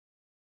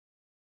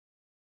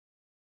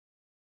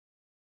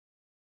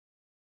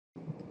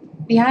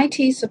The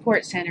IT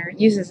Support Center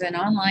uses an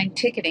online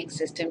ticketing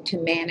system to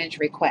manage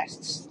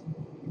requests.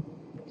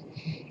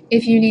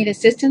 If you need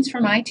assistance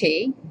from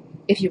IT,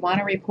 if you want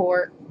to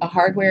report a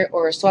hardware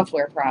or a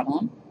software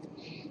problem,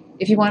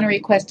 if you want to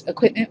request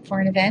equipment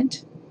for an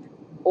event,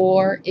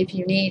 or if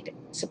you need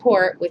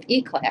support with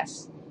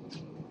eClass,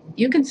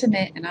 you can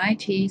submit an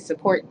IT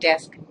Support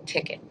Desk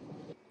ticket.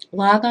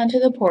 Log onto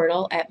the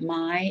portal at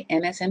mymsmc.edu.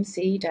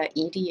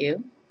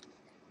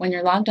 When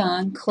you're logged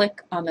on,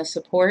 click on the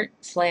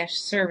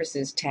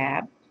Support/Services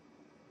tab.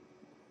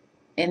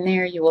 In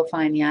there you will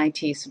find the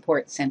IT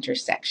Support Center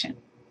section.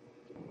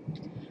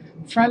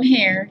 From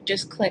here,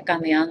 just click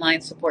on the Online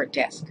Support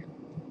Desk.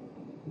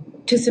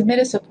 To submit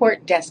a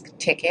support desk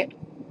ticket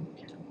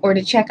or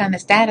to check on the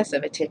status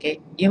of a ticket,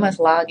 you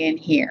must log in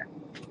here.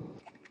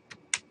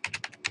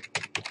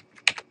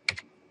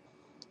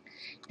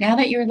 Now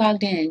that you're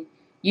logged in,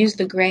 use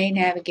the gray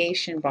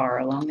navigation bar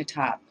along the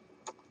top.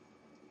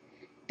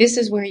 This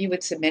is where you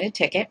would submit a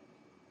ticket,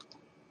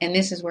 and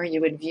this is where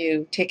you would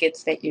view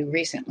tickets that you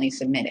recently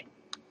submitted.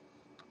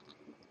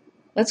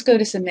 Let's go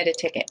to Submit a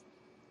Ticket.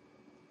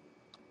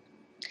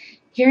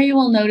 Here you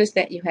will notice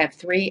that you have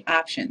three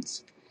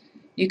options.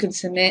 You can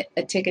submit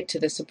a ticket to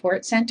the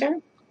Support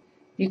Center,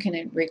 you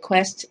can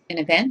request an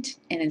event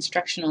and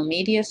instructional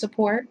media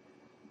support,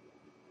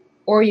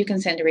 or you can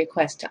send a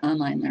request to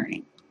online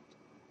learning.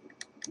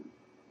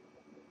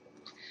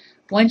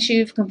 Once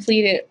you've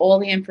completed all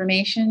the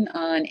information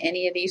on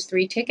any of these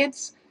three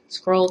tickets,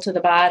 scroll to the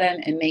bottom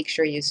and make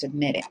sure you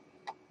submit it.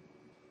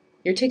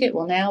 Your ticket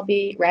will now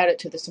be routed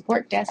to the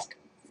support desk,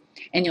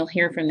 and you'll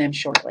hear from them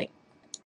shortly.